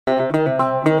My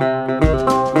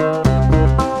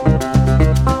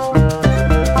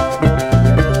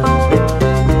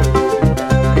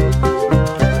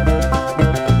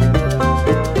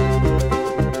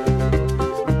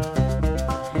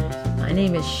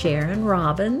name is Sharon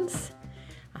Robbins.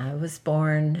 I was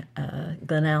born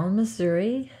Glen Allen,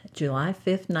 Missouri, July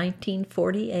 5th,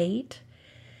 1948.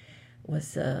 It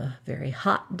was a very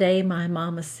hot day, my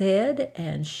mama said,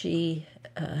 and she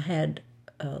had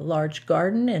a large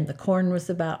garden and the corn was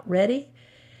about ready.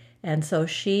 And so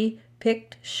she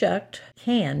picked, shucked,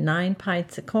 canned 9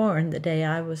 pints of corn the day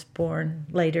I was born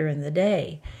later in the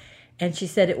day. And she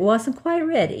said it wasn't quite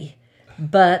ready,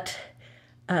 but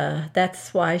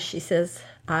that's why she says,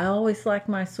 I always like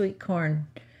my sweet corn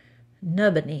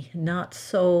nubbiny, not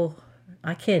so,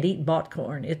 I can't eat bought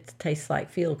corn. It tastes like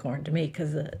field corn to me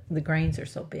because the grains are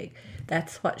so big.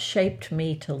 That's what shaped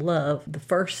me to love the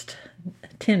first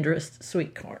tenderest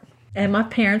sweet corn. And my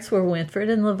parents were Winfred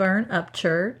and Laverne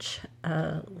Upchurch,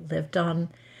 lived on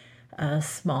a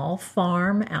small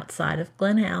farm outside of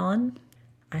Glen Allen.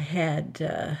 I had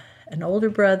an older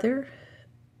brother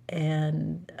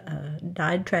and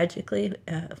died tragically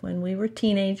when we were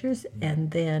teenagers,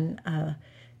 and then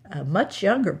a much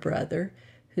younger brother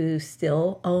who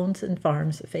still owns and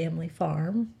farms a family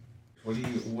farm.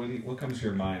 What comes to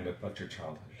your mind about your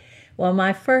childhood? Well,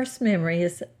 my first memory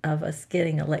is of us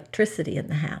getting electricity in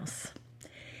the house.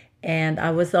 And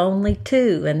I was only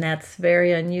 2, and that's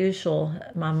very unusual.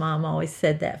 My mom always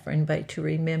said that for anybody to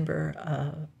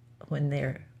remember when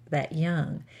they're that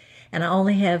young. And I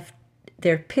only have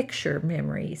their picture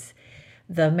memories.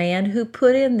 The man who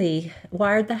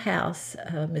wired the house,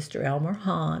 Mr. Elmer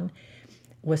Hahn,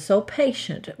 was so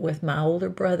patient with my older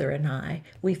brother and I.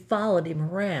 We followed him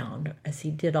around as he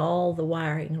did all the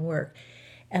wiring and work.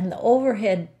 And the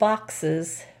overhead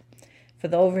boxes for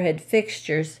the overhead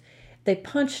fixtures, they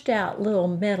punched out little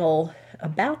metal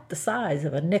about the size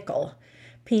of a nickel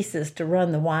pieces to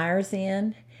run the wires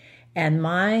in. And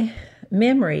my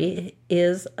memory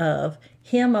is of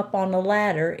him up on a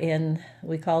ladder in,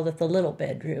 we called it the little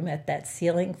bedroom, at that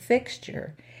ceiling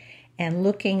fixture, and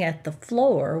looking at the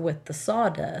floor with the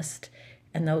sawdust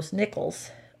and those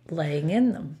nickels laying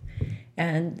in them.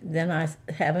 And then I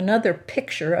have another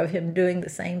picture of him doing the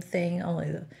same thing,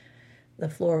 only the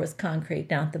floor was concrete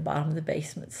down at the bottom of the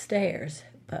basement stairs.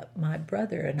 But my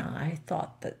brother and I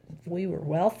thought that we were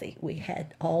wealthy. We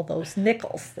had all those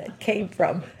nickels that came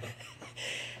from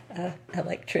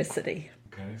electricity.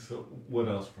 Okay, so what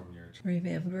else from your childhood?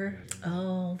 Remember?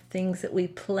 Oh, things that we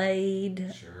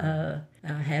played. Sure.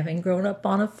 Having grown up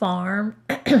on a farm,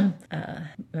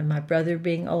 and my brother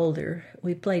being older,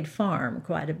 we played farm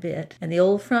quite a bit. And the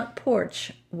old front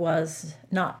porch was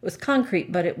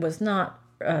concrete, but it was not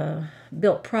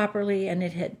built properly, and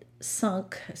it had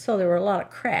sunk, so there were a lot of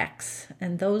cracks,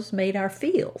 and those made our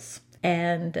fields.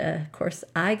 And of course,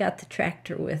 I got the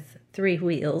tractor with 3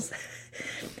 wheels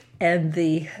and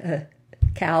the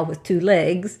cow with 2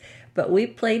 legs, but we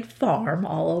played farm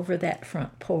all over that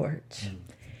front porch.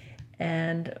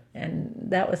 And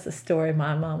that was the story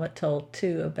my mama told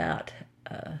too about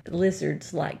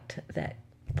lizards liked that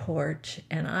porch.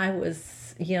 And I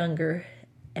was younger,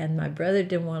 and my brother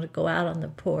didn't want to go out on the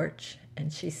porch,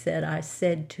 and she said, I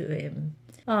said to him,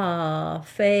 "Ah,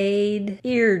 Fade,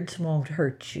 ears won't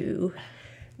hurt you."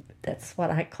 That's what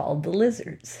I called the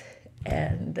lizards.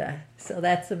 And so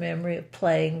that's a memory of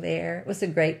playing there. It was a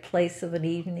great place of an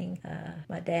evening.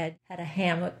 My dad had a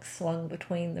hammock swung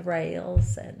between the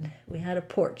rails, and we had a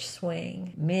porch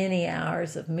swing. Many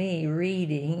hours of me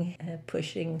reading,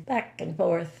 pushing back and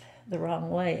forth the wrong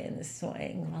way in the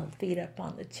swing while feet up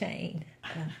on the chain.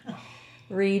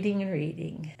 Reading and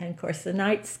reading. And of course the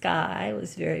night sky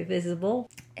was very visible,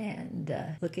 and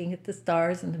looking at the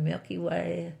stars in the Milky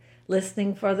Way,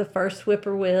 listening for the first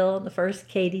whippoorwill and the first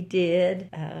katydid.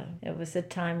 It was a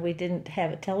time we didn't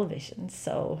have a television,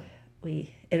 so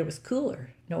it was cooler,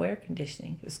 no air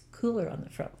conditioning. It was cooler on the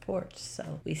front porch,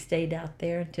 so we stayed out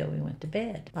there until we went to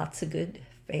bed. Lots of good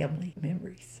family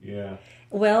memories. Yeah.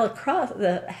 Well, across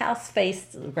the house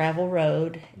faced the gravel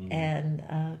road, and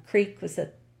creek was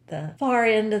at the far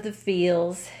end of the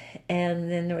fields,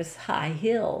 and then there was high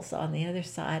hills on the other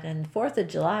side. And 4th of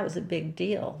July was a big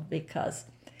deal because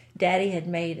Daddy had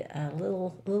made a little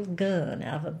gun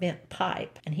out of a bent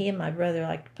pipe, and he and my brother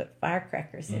liked to put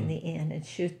firecrackers in the end and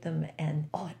shoot them, and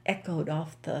it echoed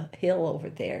off the hill over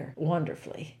there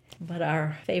wonderfully. But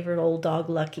our favorite old dog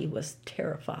Lucky was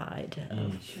terrified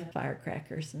of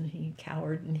firecrackers, and he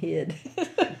cowered and hid.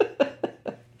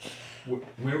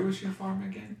 Where was your farm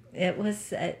again? It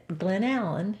was at Glen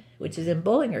Allen, which is in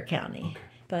Bullinger County. Okay.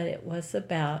 but it was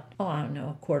about, I don't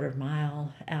know, a quarter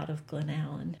mile out of Glen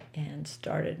Allen. And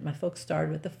my folks started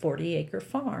with a 40-acre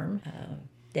farm.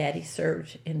 Daddy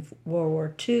served in World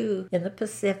War II in the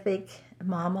Pacific.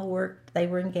 Mama worked, they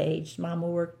were engaged. Mama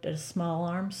worked at a small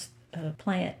arms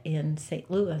plant in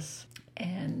St. Louis.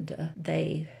 And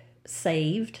they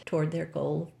saved toward their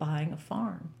goal of buying a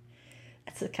farm.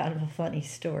 That's a kind of a funny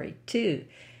story, too.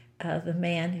 The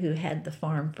man who had the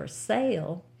farm for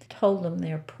sale told them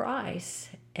their price,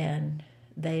 and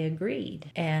they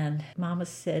agreed. And Mama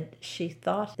said she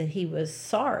thought that he was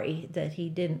sorry that he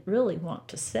didn't really want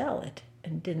to sell it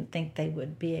and didn't think they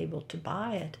would be able to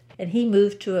buy it. And he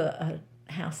moved to a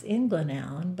house in Glen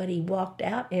Allen, but he walked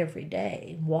out every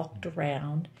day, walked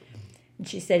around. And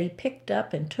she said he picked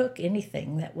up and took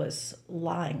anything that was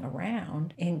lying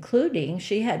around, including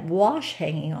she had wash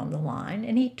hanging on the line,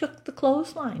 and he took the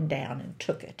clothesline down and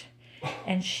took it.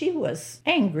 And she was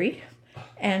angry,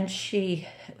 and she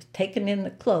was taking in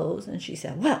the clothes, and she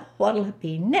said, well, what'll it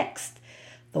be next?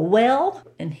 The well?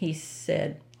 And he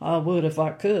said, I would if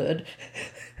I could.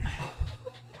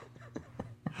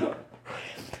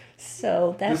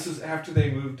 So that's... This is after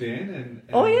they moved in, and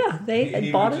oh yeah, they he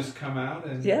had bought would it. Just come out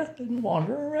and and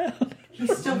wander around. He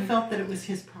still felt that it was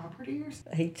his property, or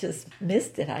something? He just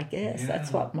missed it, I guess. Yeah.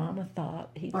 That's what Mama thought.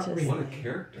 He But just what a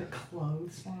character! The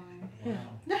clothesline.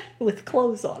 Wow. with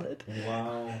clothes on it.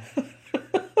 Wow.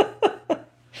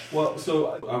 Well,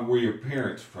 so were your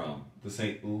parents from the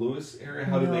St. Louis area?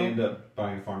 How did No. they end up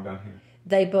buying a farm down here?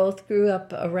 They both grew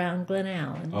up around Glen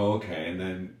Allen. Oh, okay. And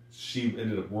then she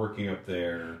ended up working up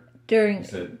there. During You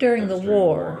said during that the was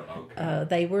war, Okay.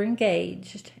 they were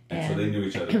engaged. And so they knew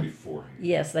each other before.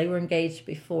 Yes, they were engaged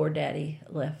before Daddy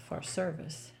left for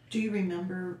service. Do you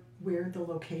remember where the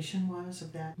location was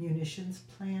of that munitions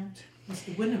plant?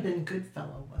 It wouldn't have been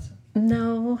Goodfellow, was it?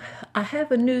 No, I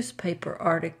have a newspaper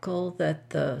article that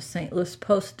the St. Louis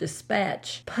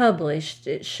Post-Dispatch published.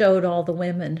 It showed all the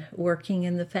women working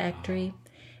in the factory,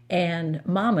 and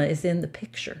Mama is in the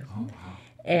picture. Oh, wow.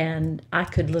 And I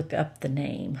could look up the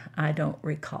name. I don't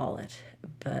recall it.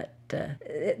 But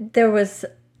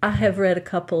I have read a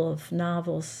couple of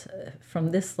novels from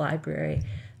this library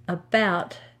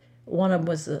about, one of them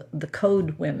was the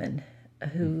Code Women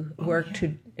who worked,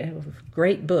 it was a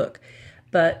great book.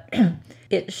 But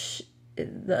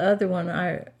the other one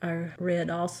I read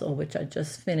also, which I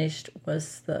just finished,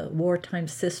 was the Wartime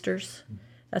Sisters.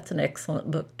 That's an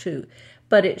excellent book too.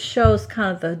 But it shows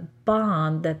kind of the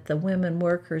bond that the women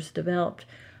workers developed.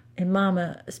 In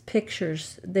Mama's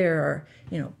pictures, there are,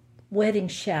 wedding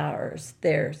showers.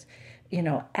 There's,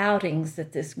 outings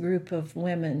that this group of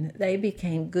women, they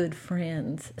became good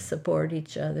friends, support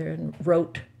each other, and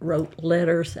wrote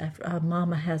letters.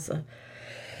 Mama has a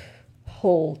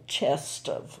whole chest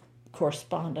of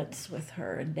correspondence with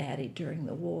her and Daddy during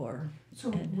the war. So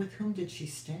with whom did she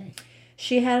stay?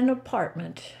 She had an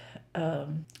apartment,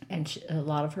 and a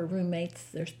lot of her roommates,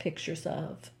 there's pictures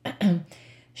of.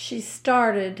 She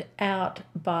started out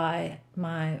by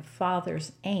my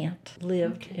father's aunt,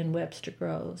 lived in Webster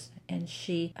Groves, and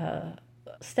she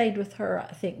stayed with her,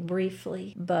 I think,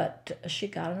 briefly, but she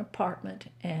got an apartment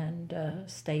and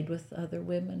stayed with other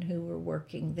women who were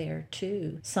working there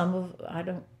too. I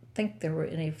don't think there were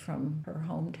any from her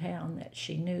hometown that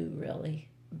she knew, really,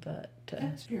 but...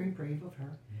 That's very brave of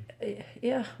her.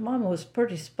 Yeah, Mama was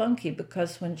pretty spunky,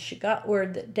 because when she got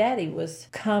word that Daddy was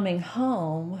coming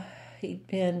home, he'd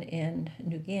been in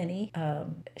New Guinea,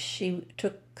 she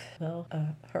took,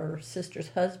 her sister's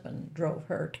husband drove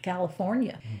her to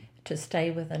California to stay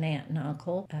with an aunt and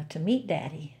uncle to meet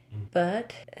Daddy.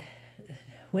 But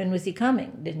when was he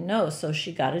coming? Didn't know, so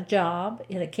she got a job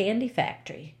in a candy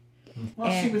factory.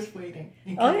 While she was waiting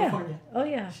in California. Oh,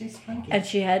 yeah. She's funky. And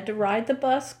she had to ride the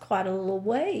bus quite a little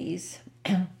ways.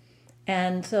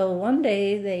 And so one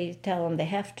day they tell them they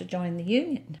have to join the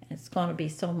union. It's going to be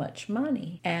so much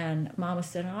money. And Mama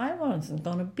said, I wasn't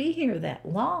going to be here that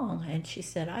long. And she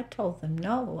said, I told them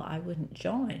no, I wouldn't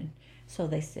join. So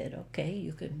they said, okay,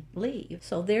 you can leave.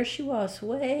 So there she was,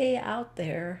 way out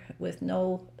there with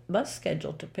no bus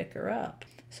schedule to pick her up.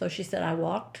 So she said, I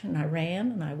walked and I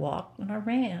ran and I walked and I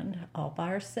ran all by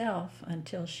herself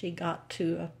until she got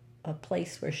to a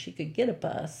place where she could get a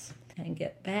bus and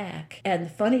get back. And the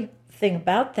funny thing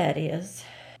about that is,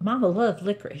 Mama loved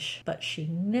licorice, but she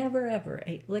never ever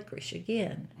ate licorice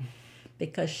again,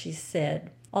 because she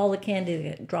said all the candy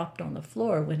that dropped on the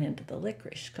floor went into the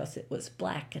licorice because it was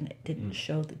black and it didn't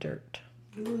show the dirt.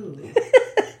 Ooh.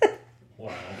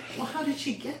 Wow. Well, how did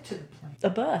she get to the plant? A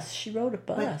bus. She rode a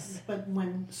bus. But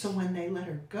when they let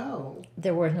her go,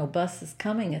 There were no buses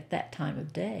coming at that time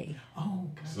of day. oh,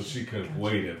 gotcha. So she could have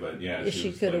waited, but yeah, She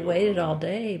was could have like, waited oh, all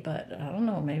day, but I don't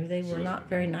know. Maybe they were was- not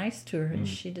very nice to her, and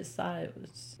she decided it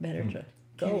was better to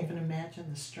Can't go. even imagine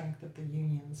the strength of the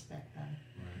unions back then.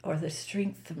 Or the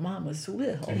strength of Mama's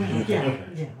will. Well, yeah.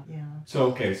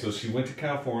 So she went to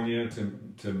California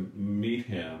to meet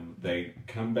him. They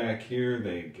come back here.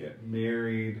 They get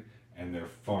married, and they're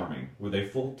farming. Were they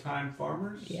full-time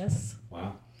farmers? Yes.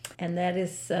 Wow. And that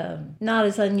is not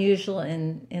as unusual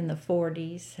in the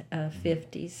 40s,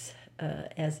 50s,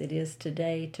 as it is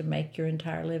today to make your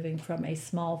entire living from a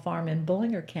small farm in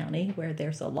Bullinger County where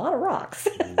there's a lot of rocks.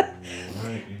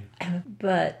 Right.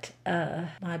 But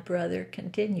my brother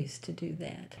continues to do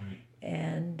that. Right.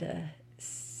 And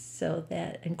so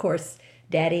that, and of course,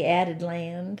 Daddy added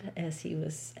land as he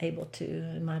was able to,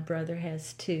 and my brother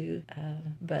has too.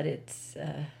 But it's...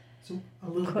 So a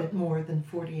little bit more than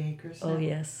 40 acres. Oh, now.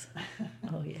 yes.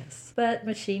 Oh, yes. But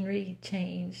machinery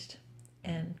changed.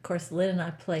 And, of course, my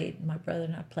brother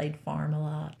and I played farm a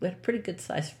lot. We had a pretty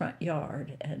good-sized front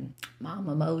yard, and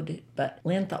Mama mowed it, but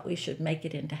Lynn thought we should make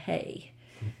it into hay.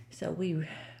 So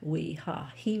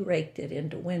he raked it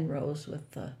into windrows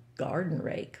with the garden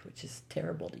rake, which is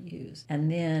terrible to use.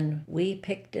 And then we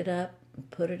picked it up and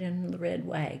put it in the red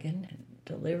wagon and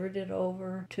delivered it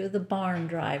over to the barn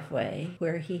driveway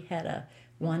where he had a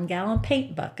 1-gallon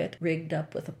paint bucket rigged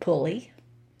up with a pulley.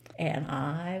 And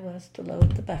I was to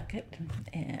load the bucket,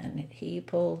 and he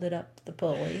pulled it up the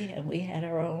pulley, and we had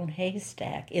our own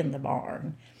haystack in the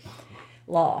barn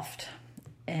loft.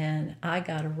 And I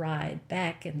got a ride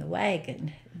back in the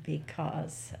wagon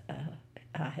because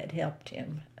I had helped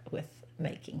him with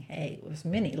making hay. It was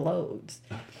many loads.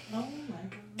 Oh, my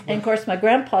God. And, of course,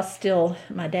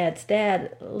 my dad's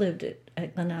dad lived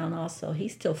at Glenallen also. He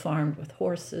still farmed with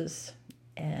horses.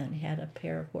 And he had a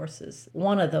pair of horses.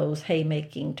 One of those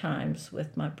haymaking times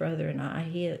with my brother and I,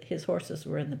 his horses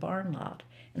were in the barn lot.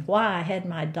 And why I had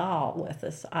my doll with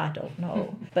us, I don't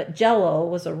know. But Jello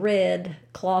was a red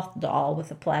cloth doll with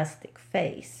a plastic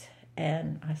face.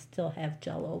 And I still have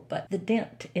Jello. But the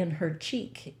dent in her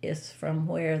cheek is from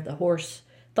where the horse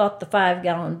thought the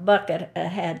 5-gallon bucket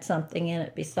had something in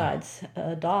it besides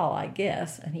a doll, I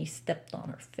guess, and he stepped on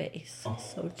her face. Oh.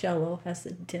 So Jello has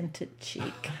a dented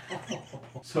cheek.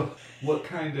 So what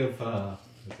kind of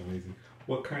that's amazing.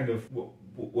 What kind of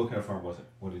farm was it?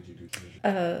 What did you do to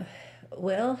it?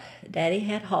 Well, Daddy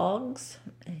had hogs.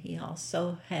 He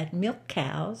also had milk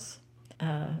cows,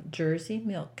 Jersey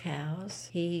milk cows.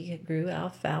 He grew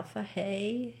alfalfa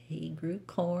hay. He grew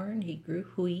corn. He grew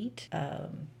wheat.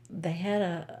 They had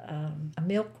a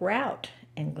milk route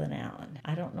in Glenallen.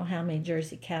 I don't know how many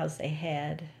Jersey cows they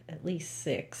had, at least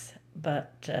 6.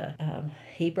 But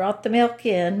he brought the milk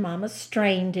in. Mama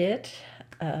strained it,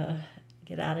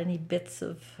 get out any bits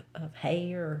of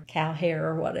hay or cow hair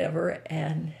or whatever,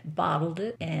 and bottled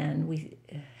it. And we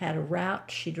had a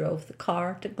route. She drove the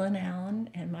car to Glenallen,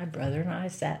 and my brother and I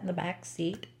sat in the back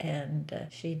seat, and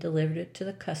she delivered it to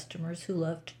the customers who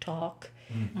loved to talk.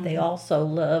 Mm-hmm. They also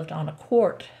loved, on a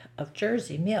quart of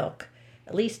Jersey milk,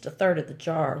 at least a third of the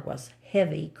jar was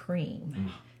heavy cream.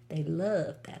 Mm. They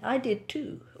loved that. I did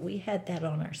too. We had that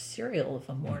on our cereal of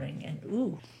a morning, and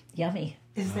ooh, yummy.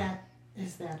 Is that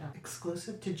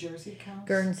exclusive to Jersey cows?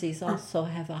 Guernseys also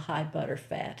have a high butter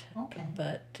fat. Okay.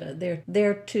 But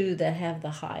they're two that have the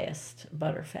highest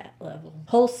butter fat level.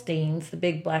 Holsteins, the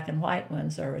big black and white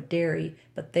ones, are a dairy,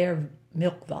 but they're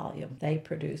milk volume. They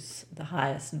produce the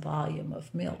highest volume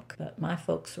of milk. But my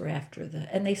folks were after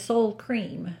and they sold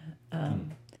cream.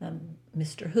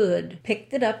 Mr. Hood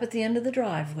picked it up at the end of the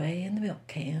driveway in the milk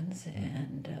cans,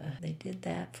 and they did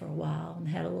that for a while and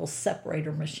had a little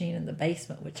separator machine in the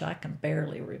basement, which I can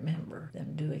barely remember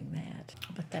them doing that.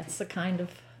 But that's the kind of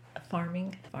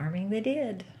farming they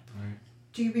did. Right.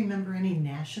 Do you remember any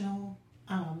national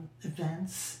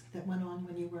events that went on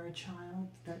when you were a child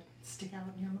that stick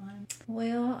out in your mind?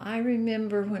 Well, I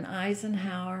remember when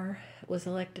Eisenhower was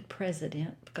elected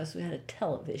president, because we had a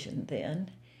television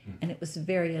then, and it was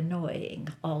very annoying,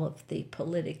 all of the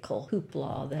political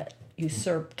hoopla that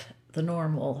usurped the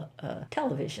normal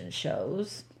television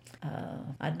shows.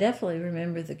 I definitely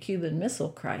remember the Cuban Missile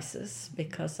Crisis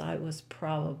because I was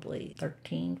probably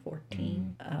 13,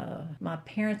 14. My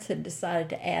parents had decided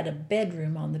to add a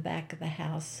bedroom on the back of the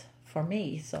house for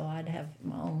me, so I'd have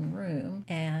my own room,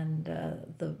 and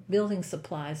the building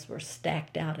supplies were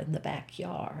stacked out in the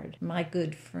backyard. My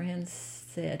good friends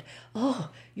said,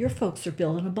 "Oh, your folks are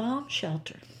building a bomb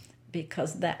shelter."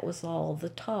 because that was all the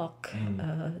talk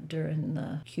during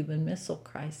the Cuban Missile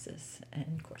Crisis.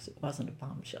 And of course, it wasn't a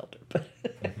bomb shelter, but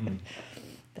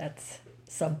that's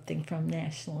something from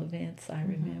national events I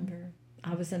remember.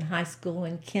 I was in high school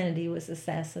when Kennedy was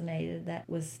assassinated. That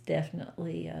was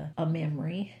definitely a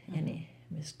memory in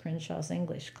Miss Crenshaw's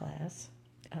English class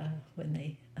when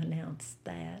they announced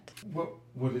that.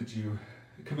 What did you,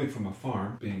 coming from a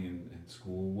farm, being in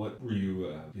school, what were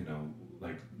you,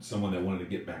 like someone that wanted to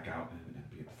get back out and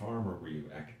be at the farm, or were you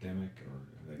academic?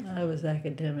 I was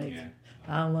academic. Yeah.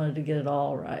 I wanted to get it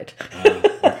all right.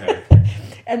 Okay.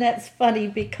 And that's funny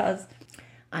because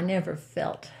I never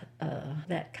felt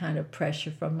that kind of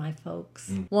pressure from my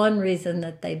folks. One reason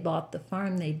that they bought the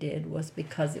farm they did was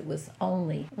because it was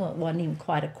only, it wasn't even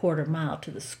quite a quarter mile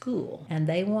to the school. And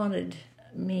they wanted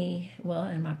me,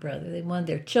 and my brother, they wanted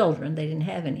their children, they didn't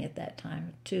have any at that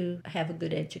time, to have a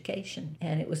good education.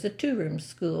 And it was a 2-room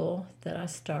school that I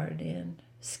started in.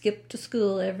 Skipped to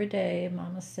school every day.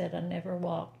 Mama said I never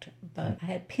walked, but I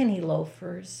had penny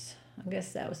loafers. I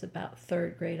guess that was about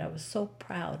 3rd grade. I was so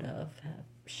proud of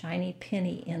shiny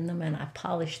penny in them, and I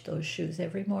polished those shoes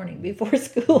every morning before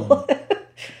school.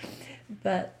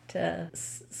 But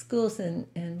schools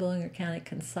in Bullinger County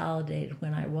consolidated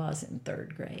when I was in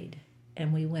 3rd grade.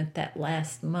 And we went that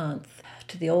last month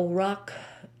to the old Rock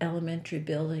Elementary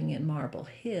building in Marble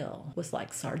Hill. It was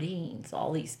like sardines,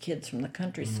 all these kids from the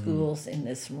country schools in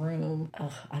this room.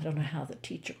 I don't know how the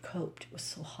teacher coped. It was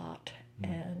so hot.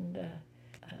 And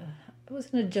it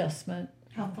was an adjustment.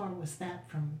 How far was that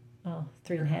from?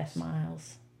 3.5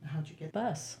 miles. How'd you get?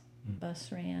 Bus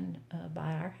ran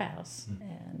by our house.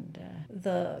 And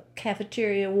the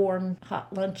cafeteria warm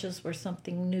hot lunches were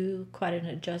something new, quite an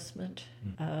adjustment.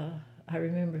 I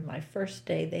remember my first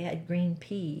day they had green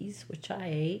peas, which I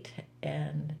ate,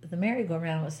 and the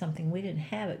merry-go-round was something we didn't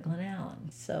have at Glen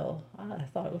Allen. So I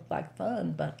thought it looked like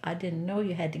fun, but I didn't know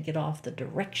you had to get off the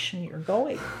direction you're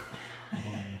going.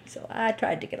 So I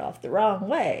tried to get off the wrong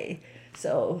way.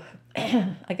 So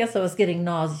I guess I was getting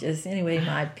nauseous. Anyway,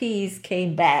 my peas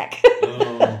came back.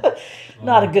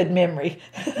 Not a good memory.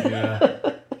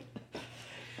 Yeah.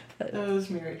 Those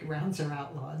merry-go-rounds are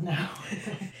outlawed now.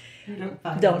 You don't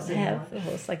find Don't those have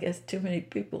anymore. those. I guess too many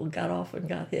people got off and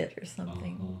got hit or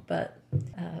something. But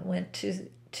went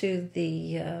to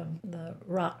the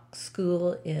rock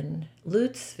school in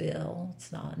Lutzville.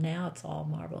 Now it's all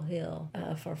Marble Hill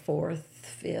for 4th,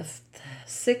 5th,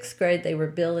 6th grade. They were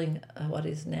building what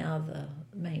is now the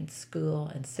main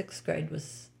school, and 6th grade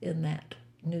was in that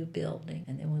new building.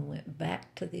 And then we went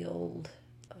back to the old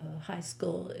high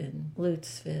school in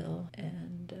Lutzville,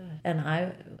 and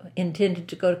I intended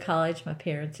to go to college. My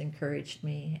parents encouraged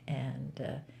me,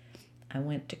 and I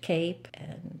went to Cape.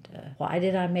 And why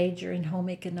did I major in home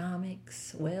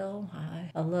economics? Well,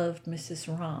 I loved Mrs.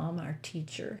 Rom, our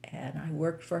teacher, and I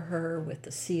worked for her with the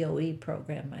COE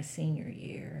program my senior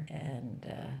year. And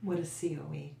What is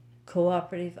COE?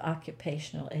 Cooperative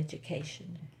Occupational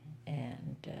Education.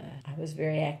 And I was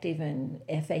very active in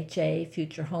FHA,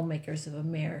 Future Homemakers of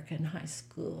America, in high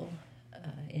school.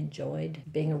 Enjoyed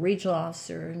being a regional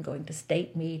officer and going to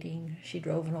state meeting. She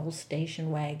drove an old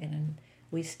station wagon, and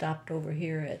we stopped over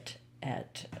here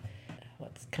at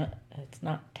it's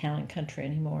not Town and Country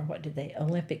anymore.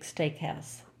 Olympic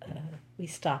Steakhouse. We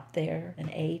stopped there and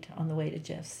ate on the way to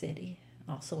Jeff City.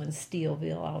 Also in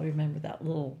Steelville, I'll remember that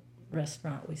little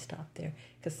restaurant we stopped there,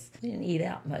 because we didn't eat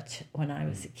out much when I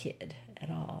was a kid at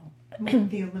all.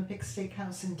 The Olympic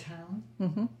Steakhouse in town?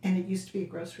 Mm-hmm. And it used to be a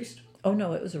grocery store? Oh,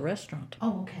 no, it was a restaurant.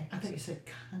 Oh, okay. I thought you said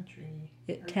country.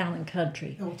 Town and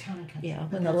Country. Oh, Town and Country. Yeah,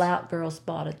 But when the that's Lout girls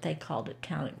bought it, they called it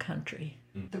Town and Country.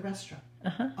 the restaurant.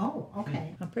 Uh-huh. Oh,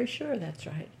 okay. I'm pretty sure that's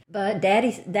right. But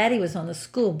Daddy was on the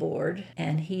school board,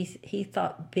 and he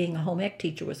thought being a home ec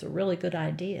teacher was a really good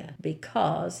idea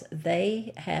because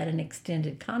they had an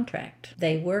extended contract.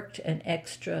 They worked an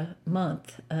extra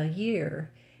month a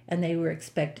year, and they were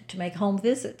expected to make home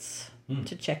visits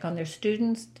to check on their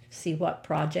students, see what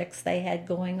projects they had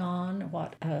going on,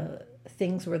 what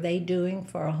things were they doing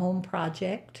for a home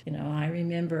project. I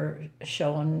remember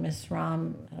showing Miss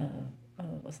Rom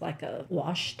it was like a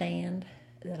wash stand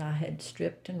that I had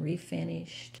stripped and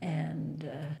refinished, and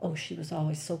she was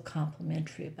always so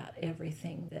complimentary about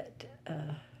everything that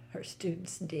her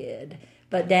students did.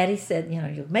 But Daddy said,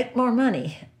 you'll make more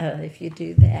money if you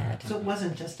do that. So it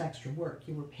wasn't just extra work.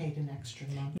 You were paid an extra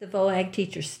month. The VOAG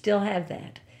teachers still have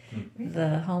that.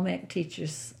 The home ec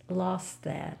teachers lost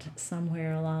that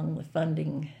somewhere along the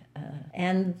funding.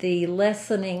 And the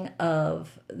lessening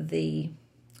of the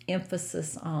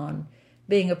emphasis on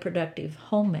being a productive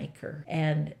homemaker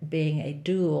and being a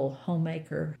dual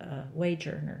homemaker wage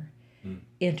earner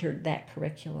entered that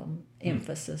curriculum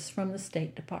emphasis from the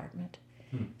State Department.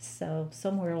 So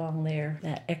somewhere along there,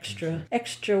 that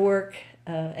extra work,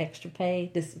 extra pay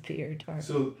disappeared.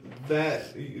 So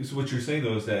what you're saying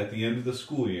though is that at the end of the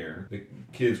school year, the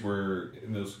kids were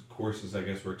in those courses, I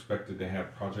guess, were expected to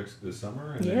have projects this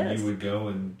summer, and then you would go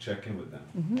and check in with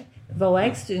them.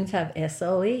 VOAG students have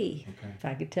SOE. If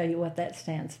I could tell you what that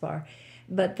stands for,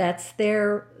 but that's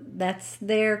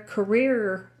their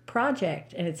career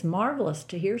project, and it's marvelous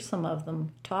to hear some of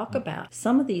them talk about.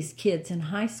 Some of these kids in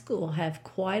high school have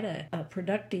quite a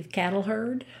productive cattle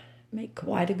herd, make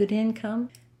quite a good income.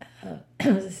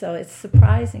 So it's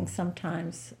surprising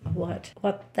sometimes what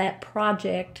that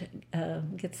project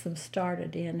gets them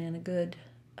started in a good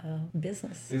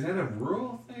business. Is that a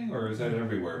rural thing, or is that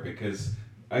everywhere? Because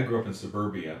I grew up in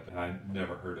suburbia, and I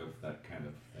never heard of that kind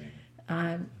of thing.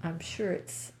 I'm sure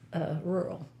it's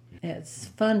rural. It's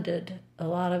funded, a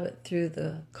lot of it, through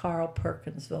the Carl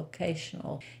Perkins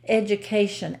Vocational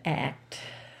Education Act,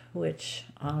 which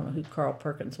I don't know who Carl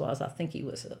Perkins was. I think he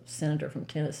was a senator from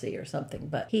Tennessee or something.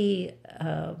 But he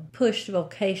pushed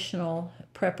vocational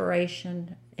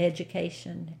preparation,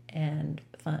 education, and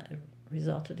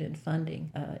resulted in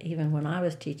funding. Even when I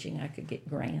was teaching, I could get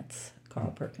grants.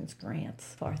 Carl Perkins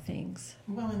grants for things.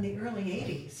 Well, in the early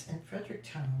 80s in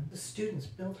Fredericktown, the students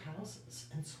built houses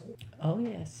and sold. Oh,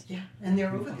 yes. Yeah, and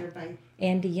they're over there by...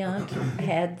 Andy Yunt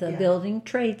had the building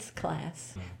trades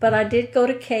class. But I did go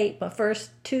to Cape my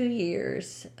first 2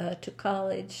 years to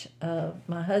college.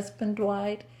 My husband,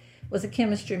 Dwight, was a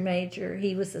chemistry major.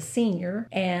 He was a senior,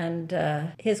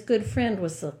 and his good friend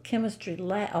was a chemistry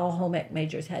lab. All home ec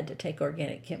majors had to take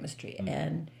organic chemistry,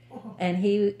 and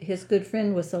his good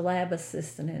friend was a lab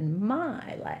assistant in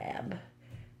my lab.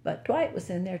 But Dwight was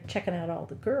in there checking out all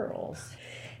the girls.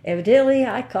 Evidently,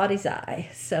 I caught his eye.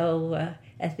 So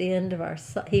at the end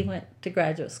of he went to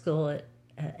graduate school at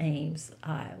Ames,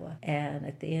 Iowa. And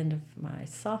at the end of my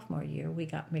sophomore year, we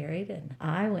got married, and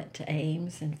I went to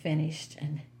Ames and finished.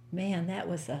 And man, that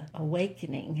was an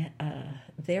awakening.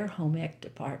 Their home ec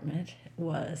department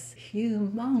was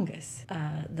humongous.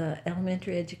 The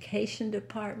elementary education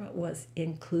department was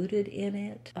included in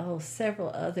it. Several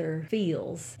other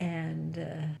fields. And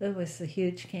it was a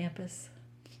huge campus.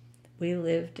 We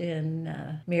lived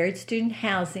in married student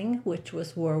housing, which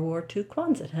was World War II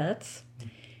Quonset huts.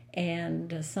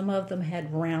 And some of them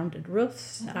had rounded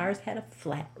roofs. Ours had a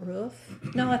flat roof.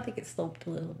 No, I think it sloped a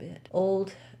little bit.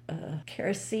 Old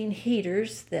kerosene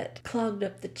heaters that clogged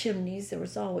up the chimneys. There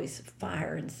was always a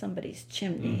fire in somebody's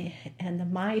chimney, and the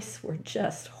mice were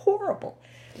just horrible.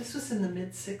 This was in the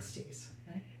mid-60s,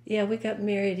 right? Yeah, we've been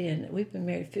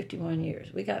married 51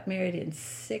 years. We got married in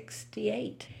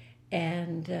 1968.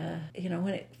 And,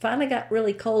 when it finally got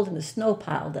really cold and the snow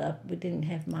piled up, we didn't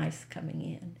have mice coming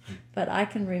in. But I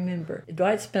can remember,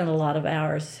 Dwight spent a lot of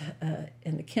hours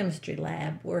in the chemistry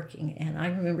lab working, and I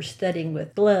remember studying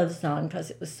with gloves on because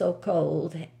it was so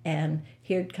cold, and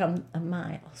here'd come a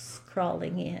mouse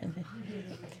crawling in.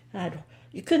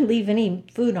 You couldn't leave any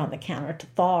food on the counter to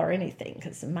thaw or anything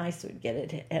because the mice would get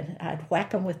it, and I'd whack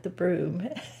them with the broom.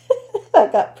 I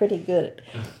got pretty good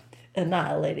at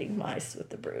annihilating mice with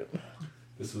the broom.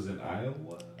 This was in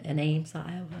Iowa? In Ames,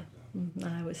 Iowa.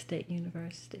 Iowa State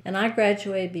University. And I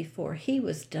graduated before he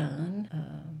was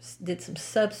done, did some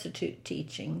substitute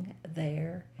teaching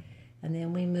there, and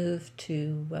then we moved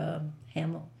to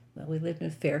Hamilton. Well, we lived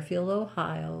in Fairfield,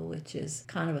 Ohio, which is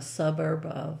kind of a suburb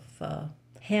of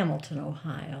Hamilton,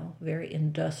 Ohio, very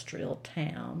industrial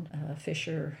town.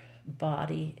 Fisher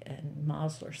Body and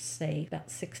Mosler Safe, about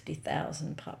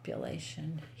 60,000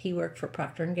 population. He worked for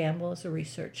Procter & Gamble as a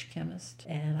research chemist,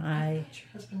 and I thought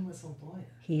your husband was a lawyer.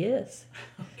 He is.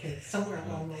 Okay, somewhere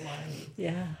along the line.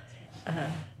 Yeah.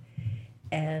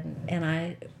 And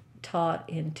I taught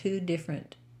in 2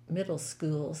 different middle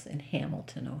schools in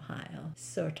Hamilton, Ohio.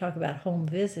 So we're talking about home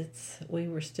visits. We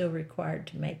were still required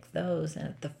to make those. And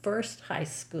at the first high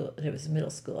school, it was middle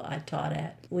school I taught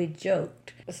at, we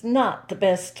joked it was not the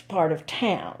best part of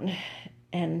town.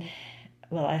 And,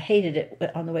 well, I hated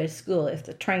it on the way to school if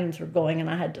the trains were going and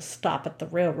I had to stop at the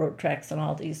railroad tracks and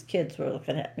all these kids were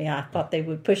looking at me. I thought they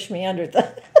would push me under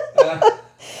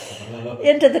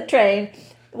into the train.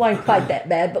 It wasn't quite that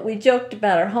bad, but we joked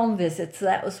about our home visits.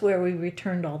 That was where we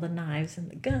returned all the knives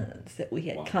and the guns that we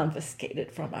had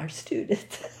confiscated from our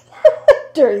students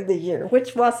during the year,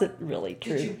 which wasn't really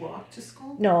true. Did you walk to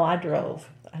school? No, I drove.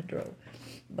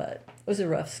 But it was a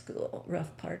rough school,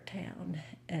 rough part town.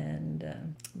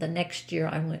 And the next year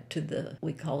I went to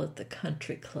we call it the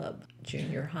Country Club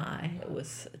Junior High. It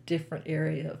was a different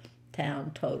area of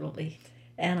town totally.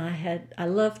 And I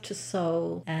loved to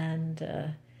sew,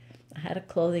 and I had a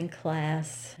clothing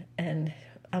class, and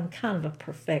I'm kind of a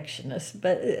perfectionist,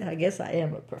 but I guess I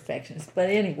am a perfectionist. But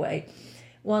anyway,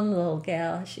 one little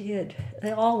gal,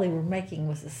 all they were making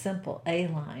was a simple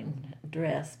A-line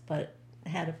dress, but it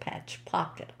had a patch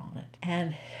pocket on it.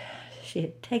 And she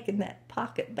had taken that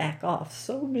pocket back off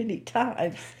so many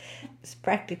times. It was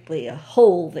practically a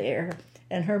hole there.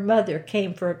 And her mother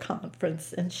came for a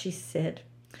conference, and she said,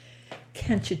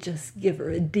 "Can't you just give her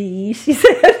a D?" She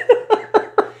said.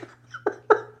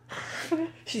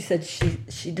 She said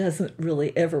she doesn't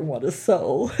really ever want to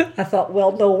sew. I thought,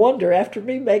 well, no wonder after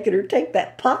me making her take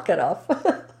that pocket off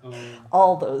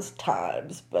all those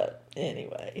times. But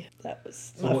anyway, that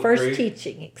was my first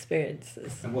teaching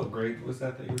experiences. And what grade was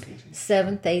that you were teaching?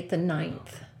 7th, 8th, and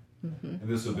 9th. Mm-hmm. And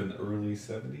this would have been the early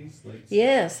 70s? Late 70s?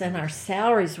 Yes, and our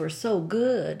salaries were so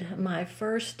good. My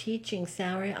first teaching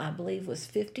salary, I believe, was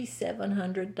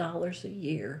 $5,700 a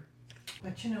year.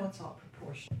 But you know, it's all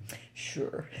proportional.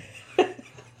 Sure.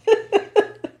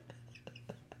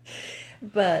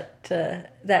 But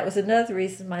that was another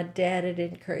reason my dad had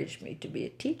encouraged me to be a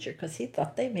teacher, because he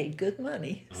thought they made good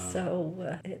money.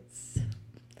 So it's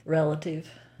relative,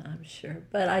 I'm sure.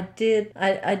 But I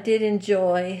did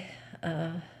enjoy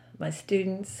my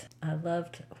students. I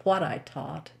loved what I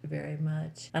taught very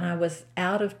much. And I was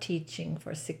out of teaching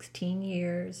for 16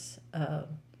 years.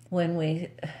 When we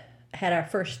had our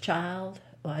first child,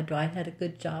 Dwight had a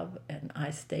good job, and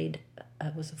I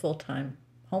was a full-time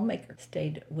homemaker.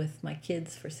 Stayed with my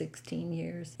kids for 16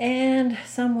 years. And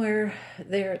somewhere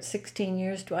there at 16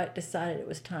 years, Dwight decided it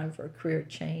was time for a career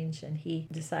change, and he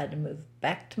decided to move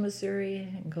back to Missouri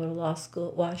and go to law school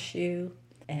at WashU.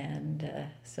 And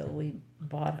so we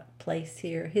bought a place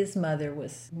here. His mother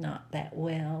was not that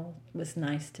well. It was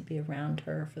nice to be around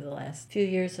her for the last few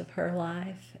years of her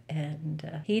life.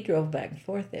 And he drove back and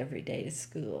forth every day to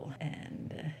school.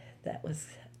 And that was,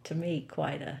 to me,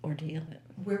 quite an ordeal.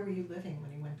 Where were you living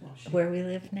when you went to WashU? Where we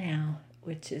live now,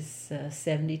 which is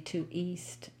 72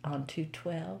 East on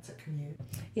 212. It's a commute.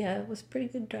 Yeah, it was a pretty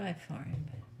good drive for him.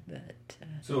 But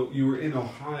so you were in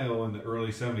Ohio in the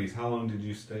early 70s. How long did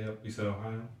you stay up? You said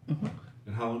Ohio? Mm-hmm.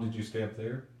 And how long did you stay up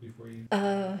there before you?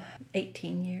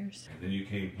 18 years. And then you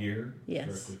came here? Yes.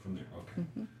 Directly from there? Okay.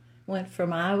 Mm-hmm. Went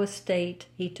from Iowa State.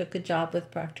 He took a job with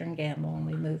Procter & Gamble, and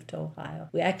we moved to Ohio.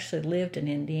 We actually lived in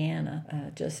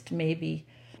Indiana, just maybe,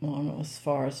 as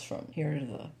far as from here to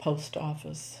the post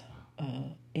office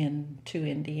into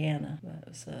Indiana. It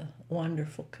was a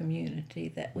wonderful community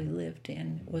that we lived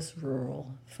in. It was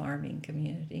rural farming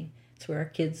community. It's where our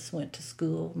kids went to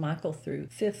school, Michael through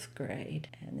 5th grade,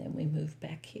 and then we moved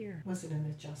back here. Was it an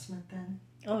adjustment then?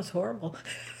 Oh, it was horrible.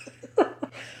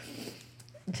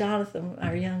 Jonathan,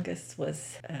 our youngest,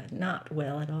 was not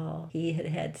well at all. He had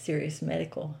had serious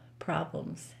medical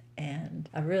problems, and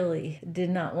I really did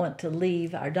not want to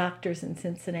leave our doctors in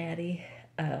Cincinnati,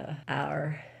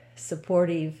 our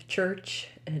supportive church,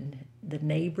 and the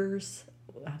neighbors.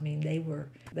 I mean, they were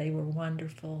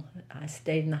wonderful. I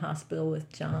stayed in the hospital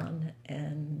with John,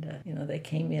 and they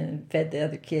came in and fed the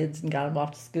other kids and got them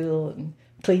off to school and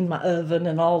cleaned my oven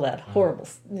and all that horrible,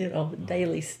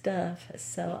 daily stuff.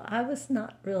 So I was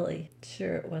not really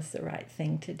sure it was the right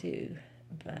thing to do.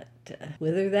 But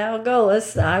whither thou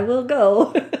goest, I will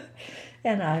go.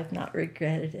 And I've not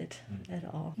regretted it at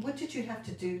all. What did you have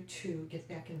to do to get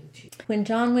back into teaching? When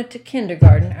John went to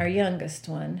kindergarten, our youngest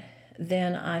one,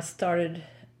 then I started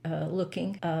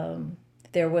looking.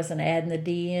 There was an ad in the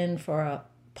DN for a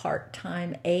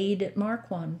part-time aide at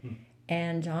Marquand.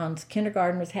 And John's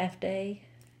kindergarten was half day.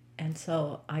 And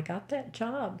so I got that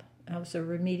job. I was a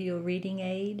remedial reading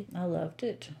aide. I loved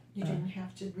it. You didn't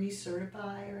have to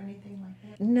recertify or anything like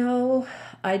that? No,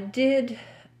 I did.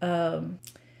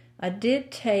 I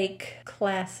did take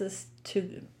classes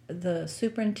to the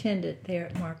superintendent there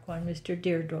at Marquand, Mr.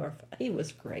 Deerdorf. He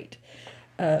was great.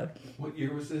 What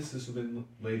year was this? This would have been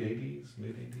late 80s,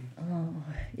 mid 80s? Oh,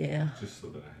 yeah. Just so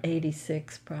that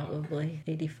 86 probably,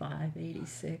 85,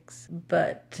 86.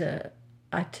 But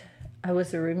I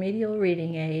was a remedial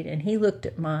reading aide, and he looked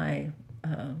at my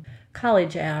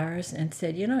college hours and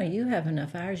said, you have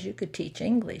enough hours, you could teach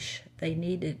English. They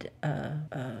needed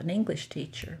an English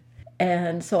teacher.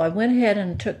 And so I went ahead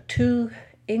and took 2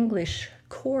 English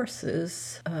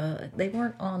courses. They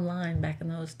weren't online back in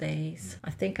those days. I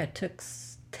think I took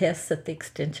tests at the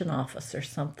extension office or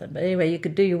something. But anyway, you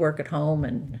could do your work at home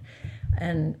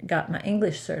and got my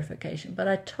English certification. But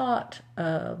I taught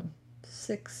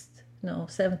 7th,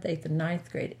 8th, and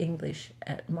 9th grade English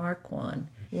at Marquand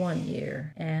 1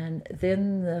 year. And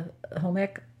then the home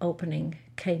ec opening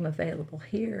came available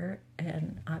here,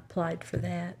 and I applied for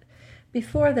that.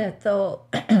 Before that, though,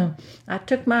 I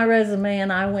took my resume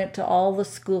and I went to all the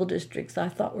school districts I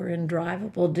thought were in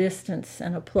drivable distance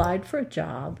and applied for a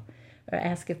job or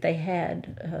asked if they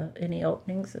had any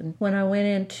openings. And when I went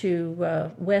into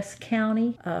West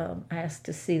County, I asked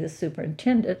to see the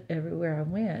superintendent everywhere I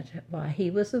went. Why, he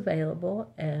was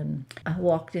available, and I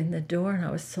walked in the door and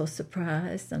I was so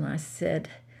surprised, and I said,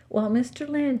 "Well, Mr.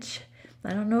 Lynch,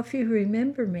 I don't know if you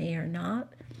remember me or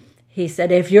not." He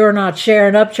said, "If you're not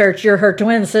Sharon Upchurch, you're her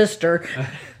twin sister."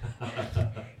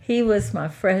 He was my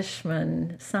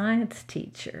freshman science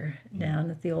teacher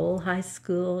down at the old high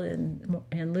school in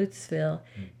Lutzville.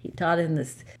 He taught in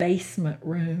this basement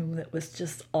room that was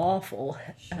just awful.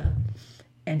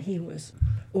 And he was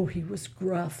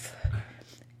gruff.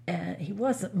 And he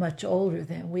wasn't much older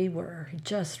than we were,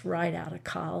 just right out of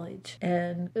college.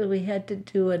 And we had to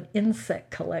do an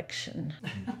insect collection.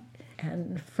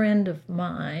 And a friend of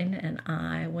mine and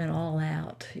I went all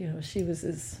out. She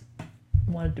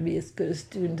wanted to be as good a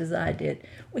student as I did.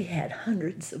 We had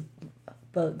hundreds of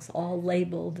bugs all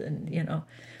labeled, and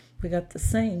we got the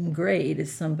same grade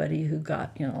as somebody who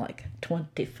got like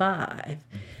 25.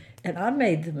 And I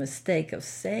made the mistake of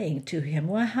saying to him,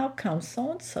 "Well, how come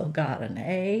so-and-so got an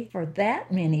A for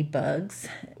that many bugs?"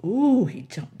 Ooh, he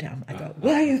jumped down my throat.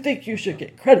 "Why do you think you should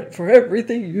get credit for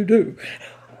everything you do?"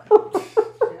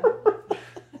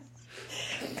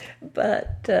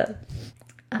 But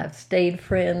I've stayed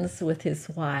friends with his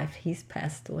wife. He's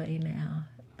passed away now,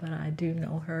 but I do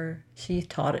know her. She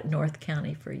taught at North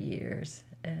County for years,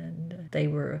 and they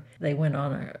went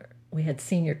on we had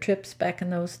senior trips back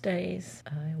in those days.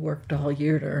 I worked all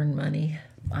year to earn money.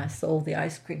 I sold the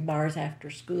ice cream bars after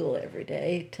school every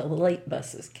day till the late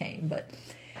buses came. But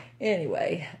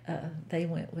anyway, they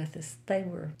went with us. They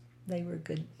were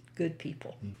good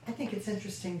people. I think it's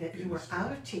interesting that you were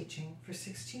out of teaching for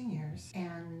 16 years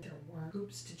and there were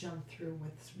hoops to jump through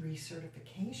with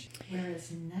recertification.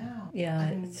 Whereas now... Yeah,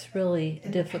 it's really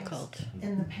difficult.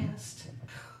 In the past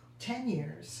 10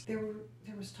 years, there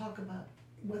was talk about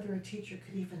whether a teacher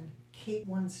could even keep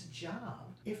one's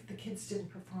job if the kids didn't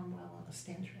perform well on a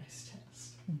standardized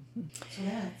test. Mm-hmm. So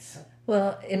that's...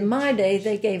 Well, in my day,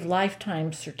 they gave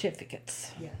lifetime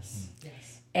certificates. Yes.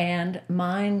 And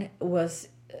mine was...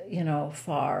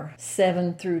 for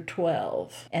 7 through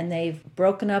 12. And they've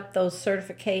broken up those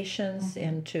certifications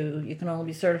into, you can only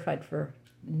be certified for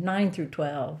 9 through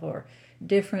 12 or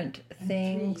different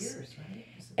things. 3 years, right?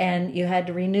 And you had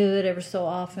to renew it ever so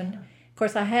often. Yeah. Of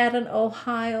course, I had an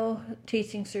Ohio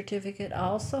teaching certificate. I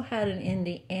also had an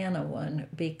Indiana one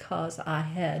because I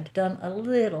had done a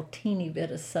little teeny bit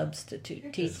of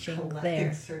substitute teaching there.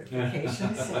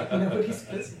 Certifications like nobody's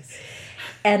business.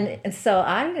 And so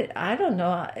I don't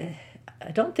know.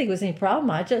 I don't think it was any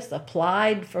problem. I just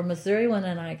applied for Missouri one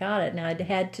and I got it. Now I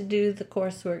had to do the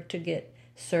coursework to get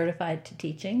certified to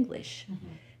teach English,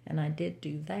 and I did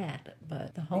do that.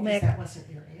 But the home ec, that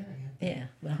wasn't your area. Yeah,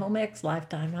 the home ec's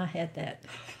lifetime, I had that.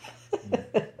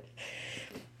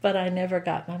 But I never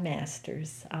got my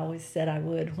master's. I always said I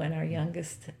would when our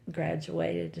youngest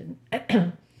graduated,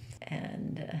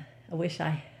 and I wish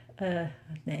I.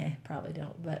 Probably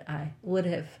don't, but I would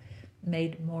have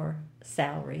made more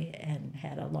salary and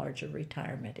had a larger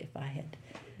retirement if I had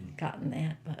gotten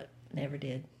that, but never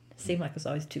did. Seemed like I was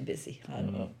always too busy. I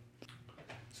don't know.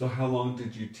 So how long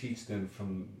did you teach then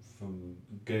from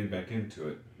getting back into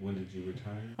it? When did you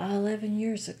retire? 11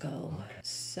 years ago. Okay.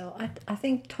 So I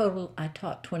think total I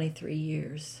taught 23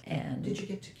 years. And did you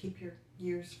get to keep your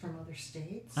years from other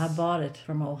states? I bought it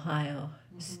from Ohio,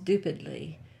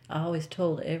 stupidly. I always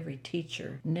told every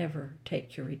teacher, never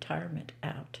take your retirement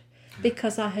out.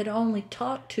 Because I had only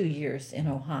taught 2 years in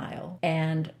Ohio.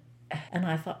 And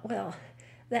I thought, well,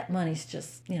 that money's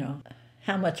just,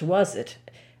 how much was it?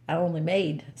 I only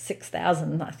made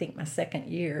 $6,000, I think, my second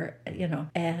year,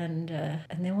 And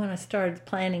then when I started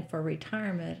planning for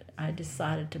retirement, I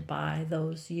decided to buy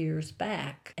those years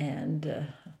back. And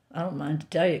I don't mind to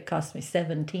tell you, it cost me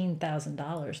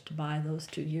 $17,000 to buy those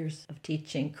 2 years of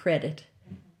teaching credit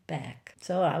back.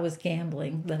 So I was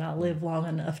gambling that I'll live long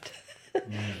enough to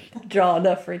draw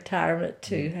enough retirement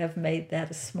to have made that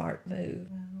a smart move.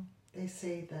 Well, they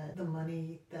say that the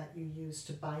money that you use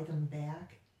to buy them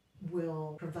back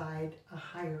will provide a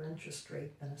higher interest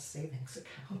rate than a savings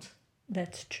account.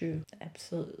 That's true.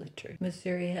 Absolutely true.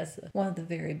 Missouri has one of the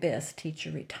very best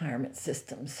teacher retirement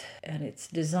systems, and it's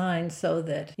designed so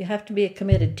that you have to be a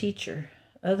committed teacher.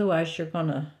 Otherwise, you're going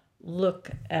to look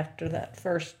after that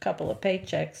first couple of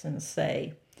paychecks and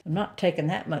say, I'm not taking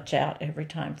that much out every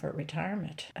time for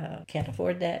retirement. Can't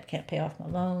afford that, can't pay off my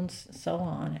loans, so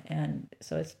on. And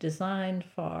so it's designed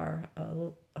for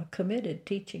a committed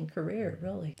teaching career,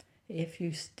 really. if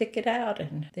you stick it out,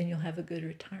 and then you'll have a good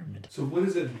retirement. So what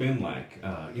has it been like,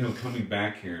 coming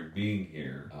back here and being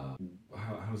here?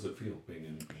 How does it feel being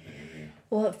in the area?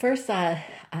 Well, at first I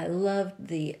loved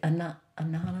the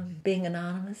being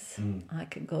anonymous. I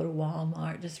could go to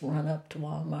Walmart, just run up to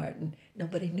Walmart, and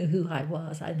nobody knew who I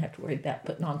was. I didn't have to worry about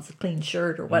putting on a clean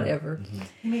shirt or whatever. Mm-hmm.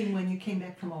 You mean when you came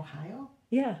back from Ohio?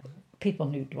 Yeah. People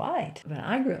knew Dwight, but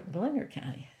I grew up in Bolivar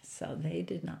County, so they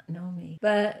did not know me.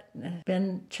 But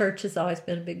church has always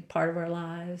been a big part of our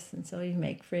lives, and so you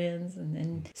make friends, and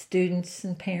then students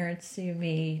and parents you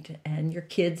meet, and your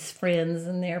kids' friends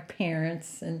and their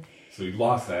parents. And so you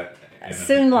lost that.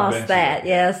 Soon lost that,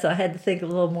 yeah, so I had to think a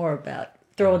little more about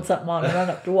throwing something on and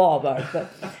run up to Walmart.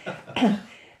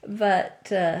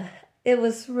 But it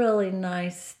was really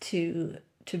nice to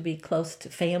be close to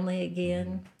family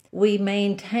again. We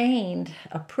maintained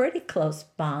a pretty close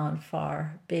bond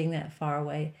for being that far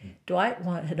away. Dwight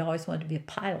had always wanted to be a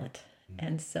pilot,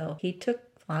 and so he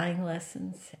took flying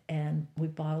lessons, and we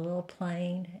bought a little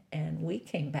plane, and we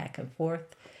came back and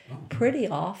forth pretty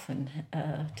often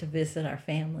to visit our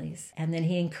families. And then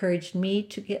he encouraged me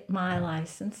to get my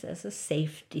license as a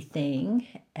safety thing,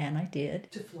 and I did.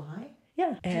 To fly?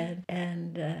 Yeah,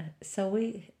 and so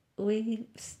we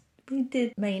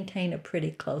did maintain a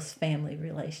pretty close family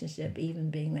relationship, even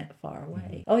being that far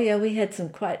away. Oh yeah, we had some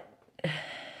quite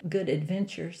good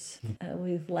adventures.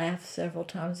 We've laughed several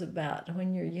times about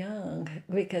when you're young,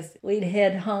 because we'd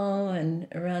head home and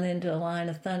run into a line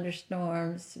of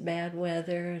thunderstorms, bad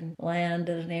weather, and land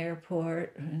at an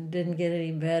airport, and didn't get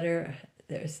any better.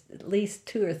 There's at least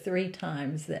 2 or 3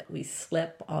 times that we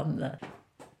slept on the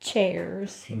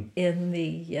chairs in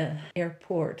the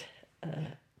airport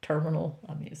terminal.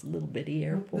 I mean, it was a little bitty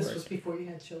airport. This was before you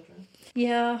had children?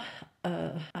 Yeah.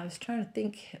 I was trying to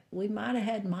think. We might have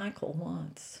had Michael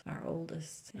once, our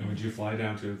oldest. And would you fly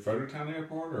down to Fredericktown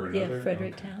Airport or another? Yeah,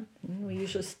 Fredericktown. Okay. We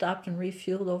usually stopped and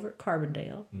refueled over at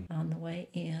Carbondale on the way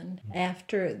in.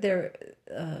 After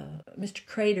Mr.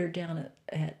 Crater down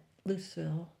at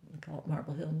Louisville, we call it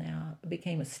Marble Hill now,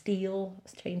 became a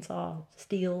chainsaw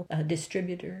steel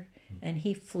distributor. And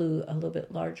he flew a little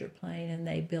bit larger plane, and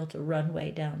they built a runway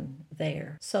down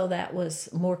there. So that was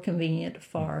more convenient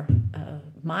for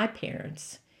my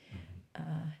parents.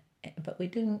 But we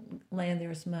didn't land there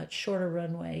as much. Shorter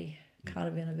runway, kind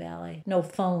of in a valley. No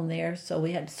phone there, so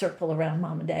we had to circle around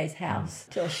Mom and Dad's house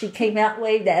till she came out and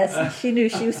waved at us, and she knew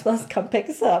she was supposed to come pick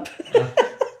us up.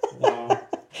 Wow.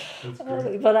 That's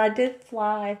great. But I did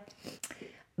fly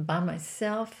by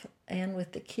myself and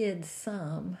with the kids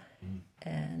some.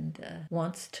 And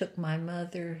once took my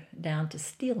mother down to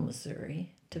Steele,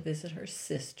 Missouri to visit her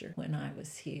sister when I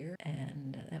was here.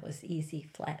 And that was easy,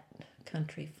 flat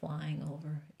country flying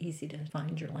over, easy to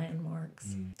find your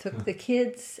landmarks. Took the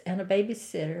kids and a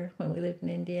babysitter when we lived in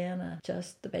Indiana,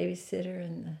 just the babysitter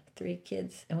and the 3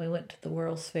 kids. And we went to the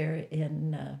World's Fair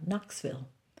in Knoxville,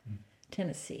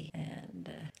 Tennessee,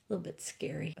 and a little bit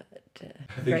scary, but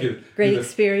great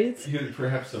experience. You're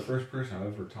perhaps the first person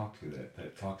I've ever talked to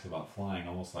that talks about flying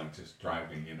almost like just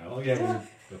driving, Oh, yeah.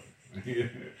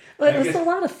 Well, it was a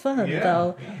lot of fun,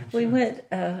 though. Yeah, we went,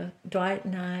 Dwight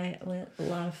and I went a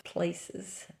lot of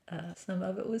places. Some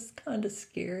of it was kind of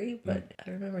scary, but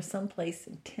I remember some place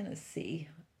in Tennessee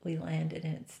we landed,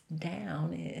 and it's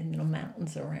down in the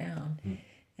mountains around.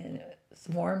 And it was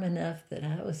warm enough that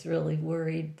I was really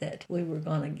worried that we were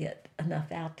going to get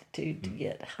enough altitude to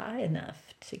get high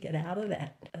enough to get out of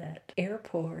that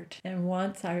airport. And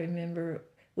once I remember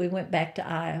we went back to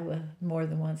Iowa more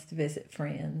than once to visit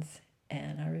friends.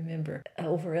 And I remember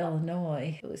over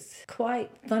Illinois, it was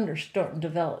quite thunderstorm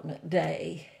development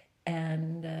day.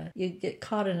 And you get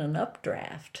caught in an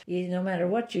updraft. No matter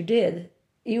what you did,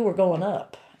 you were going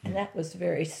up. And that was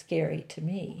very scary to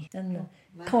me. And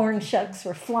the corn shucks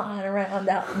were flying around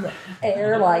out in the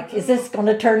air like, is this going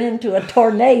to turn into a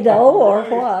tornado or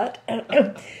what?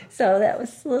 So that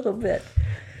was a little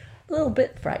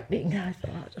bit frightening, I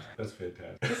thought. That's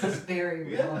fantastic. This is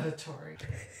very revelatory.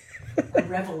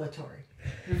 Revelatory.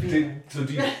 So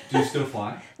do you still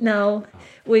fly? No.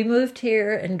 We moved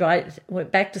here, and Dwight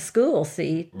went back to school,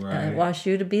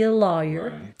 WashU, to be a lawyer.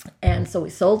 Right. And so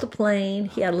we sold the plane.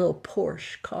 He had a little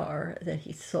Porsche car that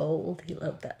he sold. He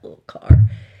loved that little car.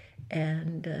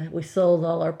 And we sold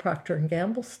all our Procter &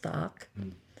 Gamble stock.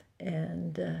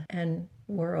 And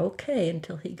we're okay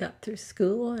until he got through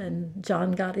school, and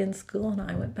John got in school, and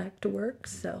I went back to work.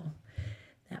 So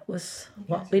that was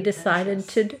what we decided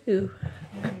to do.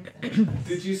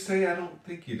 Did you say, I don't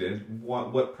think you did,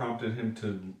 what prompted him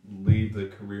to leave the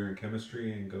career in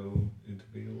chemistry and go into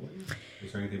being a lawyer?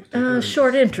 Was there anything particular?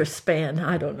 Short interest span,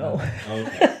 I don't know.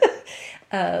 Okay.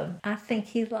 I think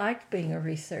he liked being a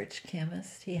research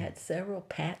chemist. He had several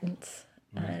patents.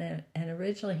 And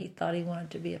originally he thought he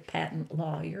wanted to be a patent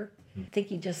lawyer. I think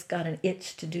he just got an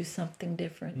itch to do something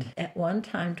different. At one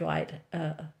time, Dwight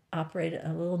operated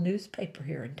a little newspaper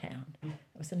here in town. It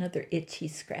was another itch he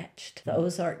scratched, the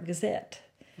Ozarks Gazette.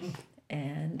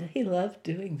 And he loved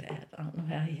doing that. I don't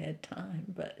know how he had time,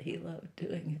 but he loved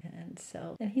doing it.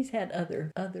 And he's had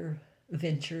other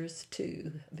ventures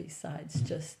too, besides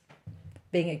just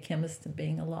being a chemist and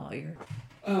being a lawyer.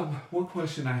 One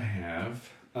question I have.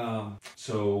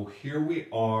 So here we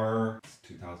are, it's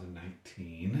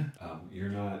 2019. You're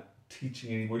not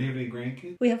teaching anymore. Do you have any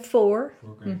grandkids? We have 4.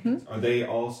 4 grandkids. Are they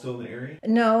all still in the area?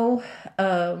 No.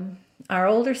 Our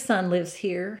older son lives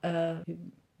here. You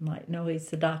might know he's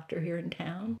the doctor here in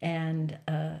town. And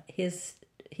he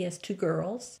has 2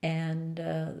 girls. And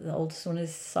the oldest one is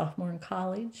a sophomore in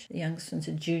college. The youngest one's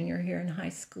a junior here in high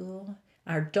school.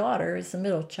 Our daughter is the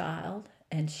middle child.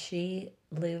 And she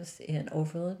lives in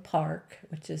Overland Park,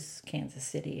 which is Kansas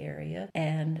City area.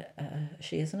 And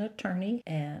she is an attorney.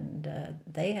 And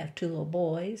they have 2 little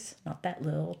boys, not that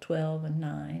little, 12 and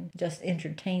 9. Just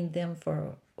entertained them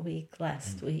for a week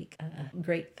last week.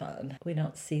 Great fun. We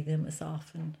don't see them as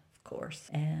often, of course.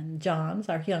 And John's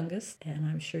our youngest, and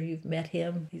I'm sure you've met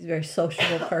him. He's a very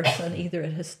sociable person, either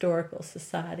at Historical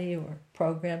Society or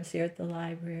programs here at the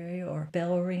library or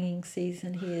bell ringing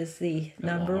season. He is the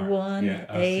number 1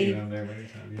 I've seen him there many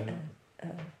times.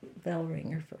 bell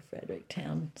ringer for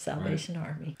Fredericktown Salvation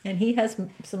Army. And he has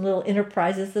some little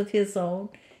enterprises of his own.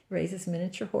 He raises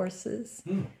miniature horses.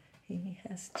 He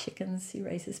has chickens. He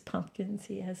raises pumpkins.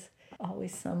 He has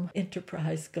always some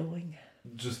enterprise going.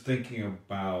 Just thinking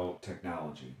about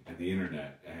technology and the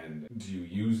internet, and do you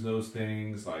use those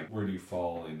things? Like, where do you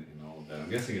fall in all of that? I'm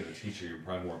guessing as a teacher, you're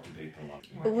probably more up to date than a lot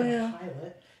of people. Well,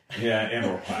 yeah, and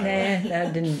or pilot. Nah,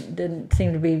 that didn't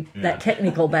seem to be that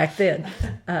technical back then.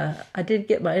 I did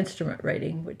get my instrument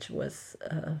rating, which was,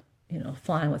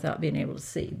 flying without being able to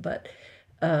see. But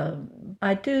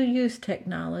I do use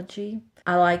technology.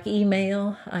 I like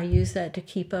email. I use that to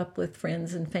keep up with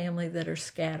friends and family that are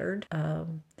scattered.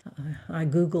 I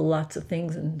Google lots of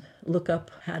things and look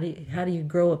up how do you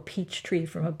grow a peach tree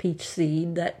from a peach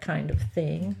seed, that kind of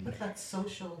thing. But that's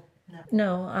social.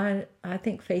 No, I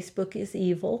think Facebook is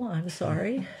evil. I'm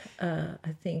sorry.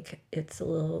 I think it's a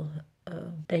little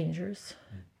dangerous.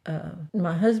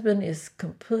 My husband is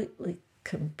completely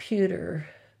computer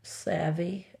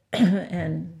savvy,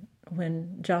 and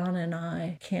when John and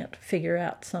I can't figure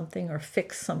out something or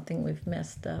fix something we've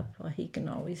messed up, well, he can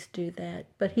always do that.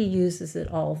 But he uses it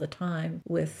all the time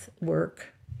with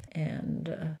work.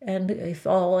 And if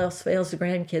all else fails, the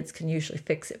grandkids can usually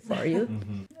fix it for you.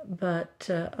 But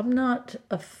I'm not,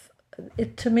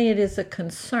 to me it is a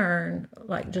concern,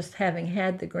 like just having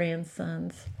had the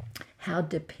grandsons, how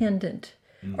dependent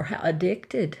or how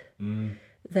addicted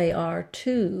they are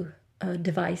to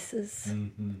devices.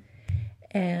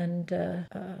 And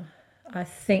I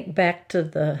think back to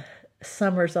the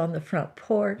summers on the front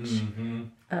porch,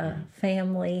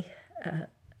 family,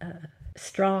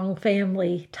 strong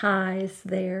family ties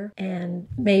there. And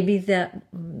maybe that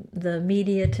the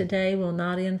media today will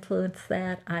not influence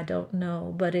that. I don't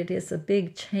know. But it is a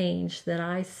big change that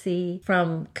I see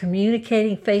from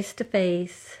communicating face to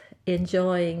face,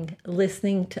 enjoying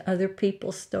listening to other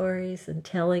people's stories and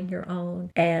telling your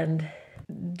own, and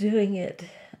doing it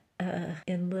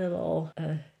in little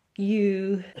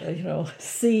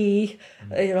C,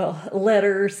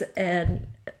 letters, and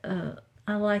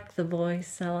I like the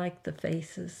voice, I like the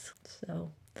faces,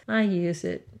 so I use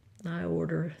it. I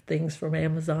order things from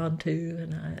Amazon too,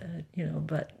 and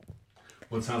but.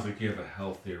 Well, it sounds like you have a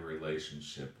healthier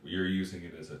relationship. You're using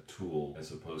it as a tool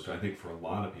as opposed to, I think for a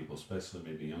lot of people, especially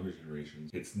maybe younger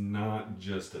generations, it's not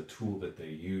just a tool that they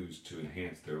use to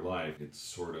enhance their life. It's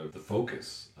sort of the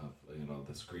focus of,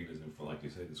 the screen isn't, like you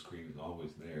say, the screen is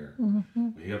always there.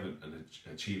 We haven't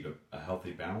achieved a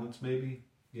healthy balance maybe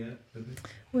yet.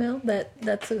 Well,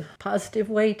 that's a positive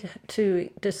way to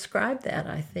describe that,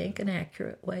 I think, an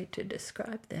accurate way to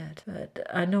describe that. But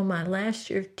I know my last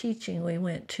year of teaching, we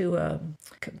went to a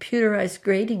computerized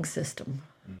grading system.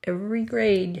 Every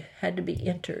grade had to be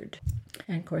entered.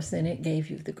 And, of course, then it gave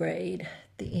you the grade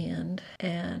at the end.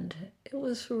 And it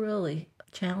was really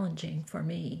challenging for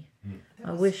me.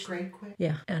 I wish grade quick.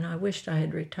 Yeah, and I wished I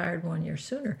had retired 1 year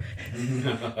sooner.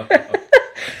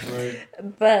 Right.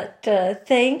 But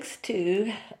thanks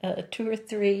to 2 or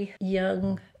 3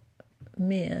 young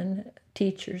men,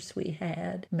 teachers we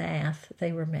had,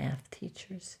 they were math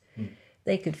teachers,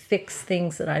 they could fix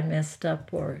things that I messed up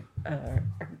or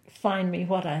find me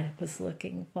what I was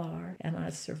looking for, and I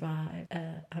survived.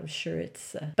 I'm sure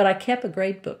it's... but I kept a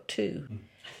grade book, too,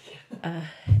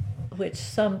 which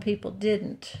some people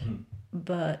didn't.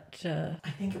 But I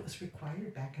think it was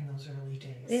required back in those early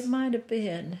days. it might have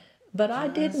been. But I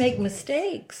did make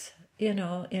mistakes, in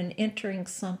entering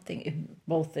something,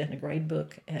 both in a grade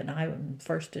book, and I would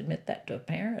first admit that to a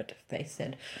parent. If they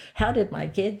said, how did my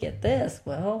kid get this?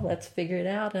 Well, let's figure it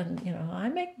out. And, I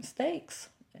make mistakes.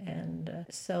 And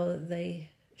so they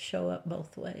show up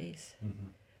both ways.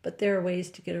 But there are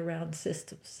ways to get around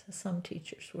systems. Some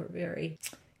teachers were very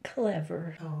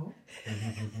clever. Oh.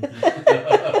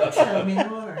 Tell me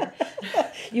more.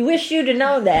 You wish you'd have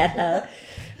known that, huh?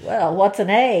 Well, what's an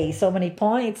A? So many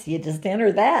points. You just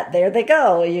enter that. There they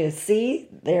go. You see?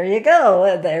 There you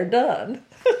go. They're done.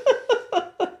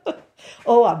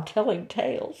 Oh, I'm telling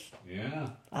tales. Yeah.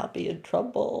 I'll be in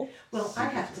trouble. Well, I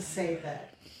have to say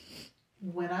that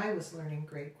when I was learning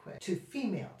grade quick to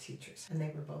female teachers, and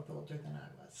they were both older than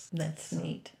I was. That's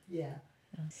neat. Yeah.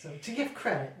 So to give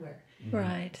credit where.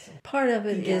 Right. Part of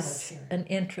it is Egalitarian. an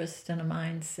interest and a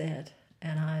mindset.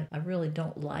 And I really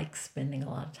don't like spending a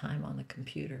lot of time on the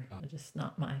computer. It's just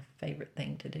not my favorite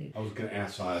thing to do. I was going to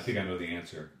ask, so I think I know the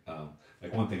answer.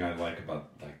 Like one thing I like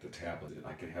about the tablet,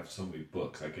 I can have so many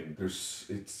books. It's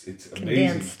amazing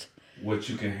Condensed. what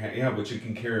you can what you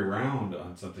can carry around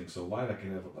on something so light. I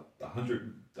can have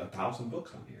 1,000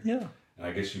 books on here. Yeah. And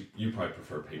I guess you probably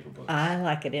prefer paper books. I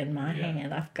like it in my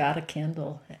hand. I've got a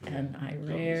Kindle, and I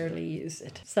rarely use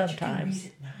it. Sometimes.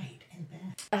 You can read at night in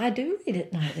bed. I do read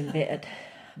at night in bed.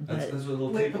 That's what little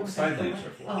Wait, table what was side that lamps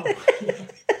for? are for.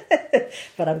 Oh.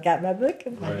 But I've got my book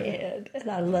in my Right. hand, and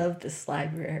I love this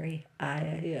library.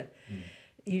 I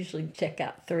usually check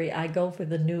out 3. I go for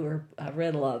the newer. I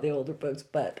read a lot of the older books,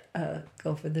 but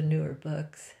go for the newer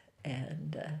books.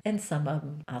 And some of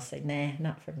them I'll say, nah,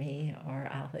 not for me, or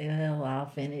I'll say, well, I'll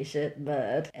finish it,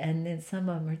 and then some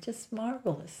of them are just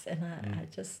marvelous, and I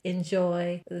just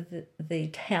enjoy the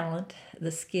talent,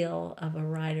 the skill of a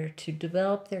writer to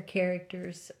develop their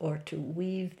characters or to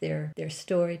weave their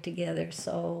story together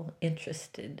so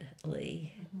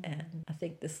interestedly, and I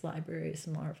think this library is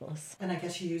marvelous. And I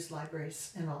guess you use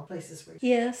libraries in all places where you...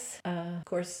 Yes, of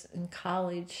course, in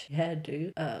college you had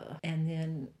to, and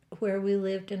then where we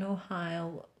lived in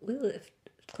Ohio, we lived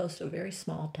close to a very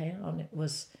small town. It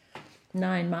was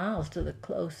 9 miles to the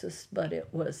closest, but it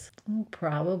was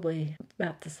probably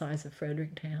about the size of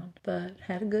Fredericktown. But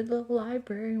had a good little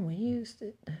library, and we used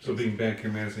it. So being back here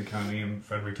in Madison County and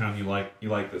Fredericktown, you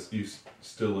like this? You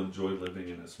still enjoy living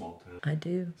in a small town I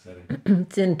do. setting?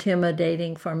 It's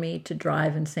intimidating for me to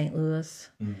drive in St. Louis.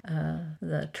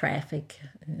 The traffic,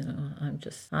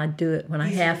 I do it when I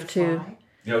Easier have to. fly.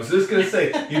 Yeah, I was just going to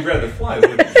say, you'd rather fly,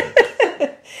 wouldn't you?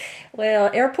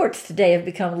 Well, airports today have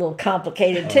become a little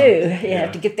complicated too. You yeah.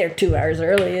 have to get there 2 hours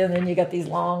early, and then you got these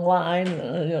long lines.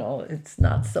 It's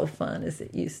not so fun as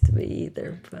it used to be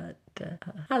either. But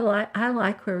I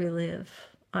like where we live.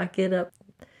 I get up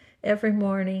every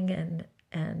morning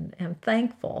and am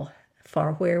thankful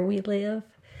for where we live,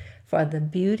 for the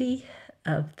beauty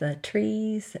of the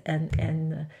trees and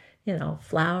the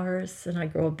flowers, and I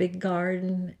grow a big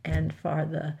garden, and for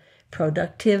the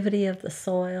productivity of the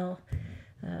soil,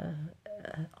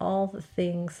 all the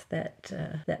things that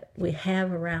we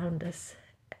have around us,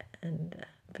 and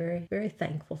very, very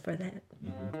thankful for that.